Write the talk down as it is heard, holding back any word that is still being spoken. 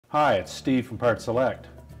Hi, it's Steve from PartSelect.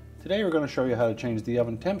 Today we're going to show you how to change the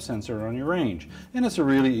oven temp sensor on your range, and it's a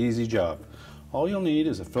really easy job. All you'll need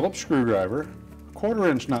is a Phillips screwdriver, a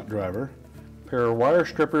 1/4-inch nut driver, a pair of wire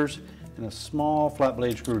strippers, and a small flat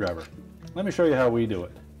blade screwdriver. Let me show you how we do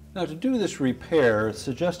it. Now, to do this repair, it's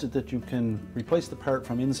suggested that you can replace the part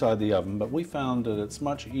from inside the oven, but we found that it's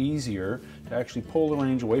much easier to actually pull the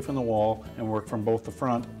range away from the wall and work from both the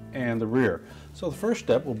front and the rear. So the first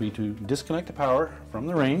step will be to disconnect the power from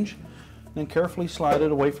the range, then carefully slide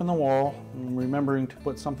it away from the wall, remembering to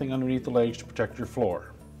put something underneath the legs to protect your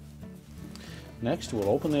floor. Next, we'll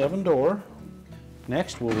open the oven door.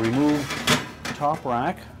 Next, we'll remove the top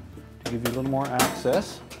rack to give you a little more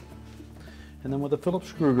access. And then with a Phillips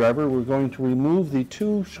screwdriver, we're going to remove the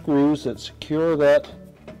 2 screws that secure that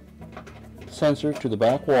sensor to the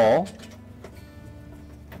back wall.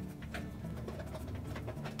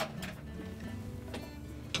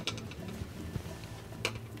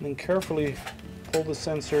 And then carefully pull the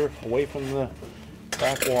sensor away from the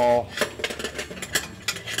back wall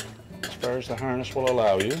as far as the harness will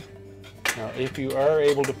allow you. Now, if you are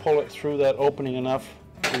able to pull it through that opening enough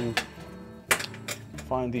to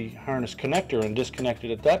find the harness connector and disconnect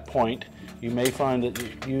it at that point, you may find that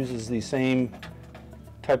it uses the same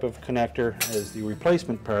type of connector as the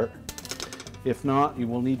replacement part. If not, you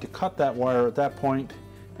will need to cut that wire at that point,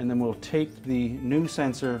 and then we'll tape the new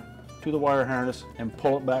sensor to the wire harness and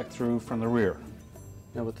pull it back through from the rear.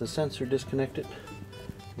 Now, with the sensor disconnected,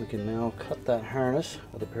 we can now cut that harness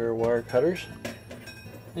with a pair of wire cutters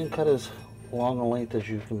and cut as long a length as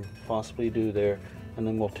you can possibly do there, and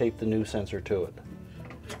then we'll tape the new sensor to it.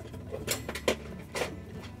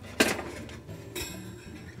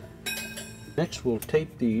 Next, we'll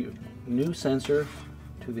tape the new sensor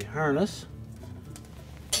to the harness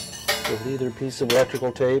with either a piece of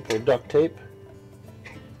electrical tape or duct tape.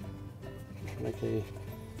 Make a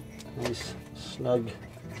nice, snug,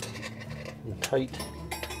 and tight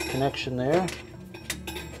connection there.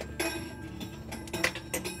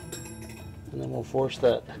 And then we'll force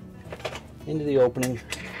that into the opening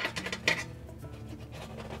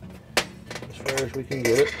as far as we can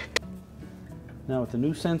get it. Now, with the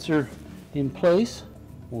new sensor in place,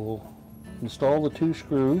 we'll install the 2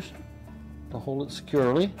 screws to hold it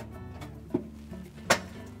securely.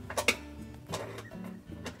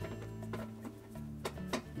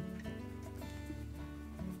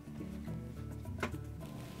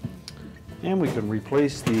 And we can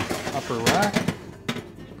replace the upper rack.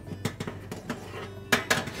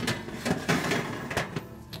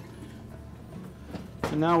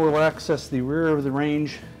 And now we'll access the rear of the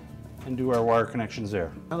range and do our wire connections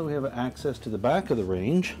there. Now that we have access to the back of the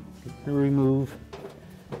range, we remove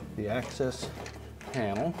the access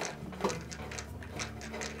panel.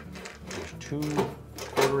 There's 2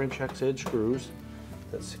 1/4-inch hex edge screws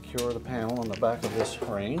that secure the panel on the back of this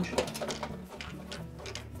range.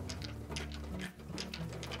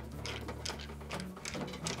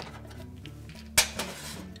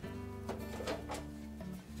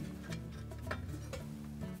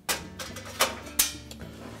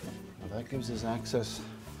 That gives us access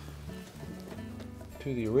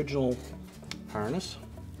to the original harness,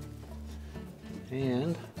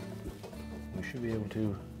 and we should be able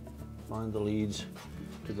to find the leads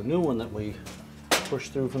to the new one that we push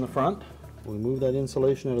through from the front. We move that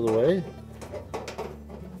insulation out of the way.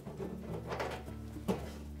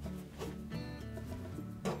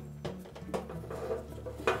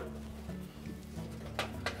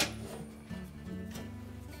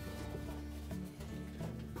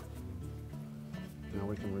 Now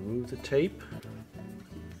we can remove the tape.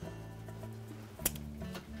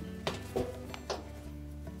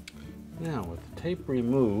 Now, with the tape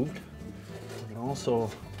removed, we can also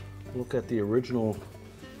look at the original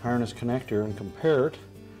harness connector and compare it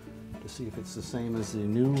to see if it's the same as the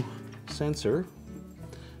new sensor.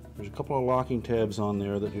 There's a couple of locking tabs on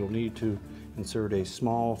there that you'll need to insert a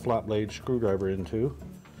small flat blade screwdriver into.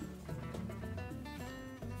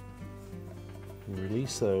 And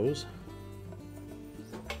release those,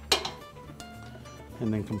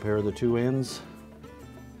 and then compare the 2 ends,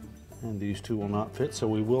 and these 2 will not fit, so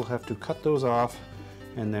we will have to cut those off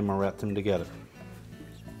and then marret them together.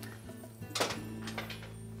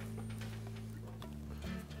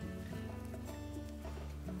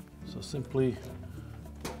 So simply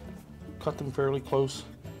cut them fairly close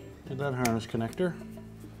to that harness connector.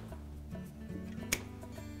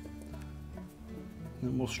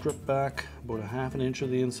 Then we'll strip back about a 1/2 inch of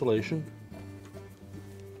the insulation.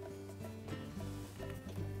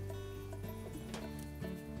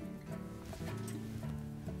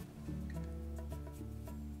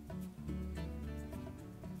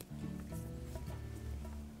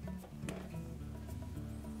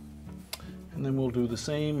 And then we'll do the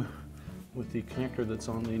same with the connector that's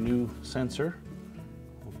on the new sensor.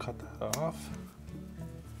 We'll cut that off.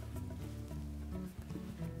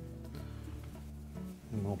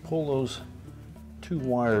 And we'll pull those two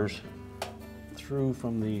wires through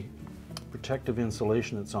from the protective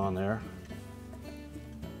insulation that's on there.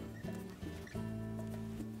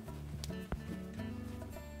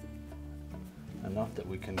 Enough that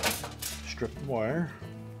we can strip the wire,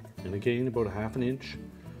 and again about 1/2 inch.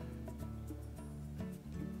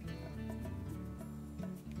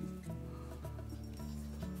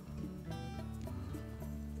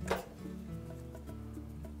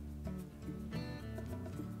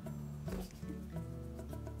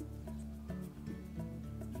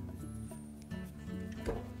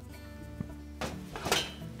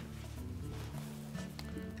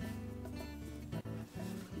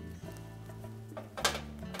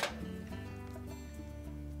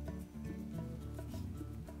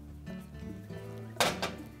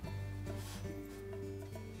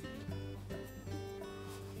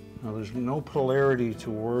 Now there's no polarity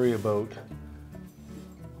to worry about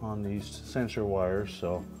on these sensor wires,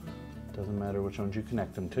 so it doesn't matter which ones you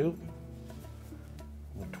connect them to.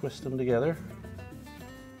 We'll twist them together.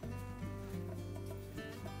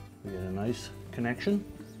 We get a nice connection,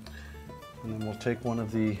 and then we'll take one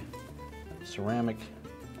of the ceramic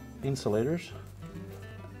insulators,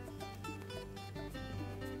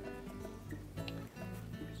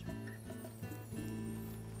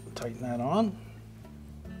 tighten that on.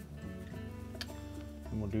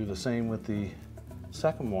 And we'll do the same with the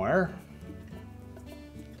second wire.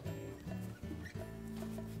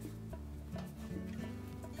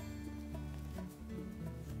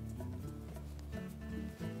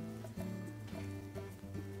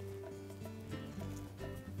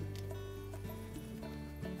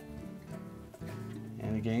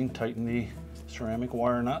 And again, tighten the ceramic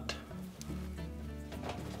wire nut.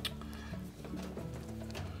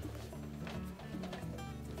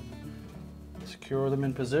 Secure them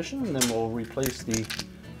in position, and then we'll replace the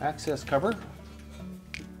access cover.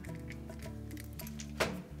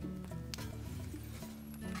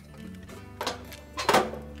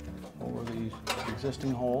 Over the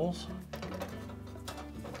existing holes.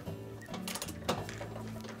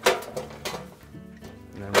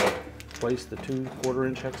 And then we'll place the 2 1/4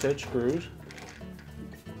 inch hex edge screws.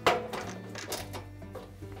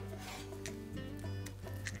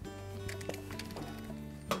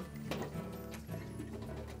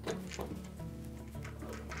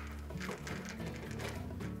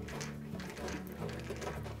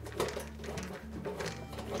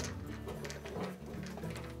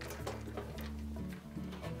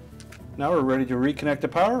 Now we're ready to reconnect the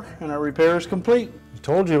power, and our repair is complete. I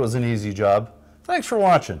told you it was an easy job. Thanks for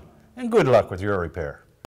watching, and good luck with your repair.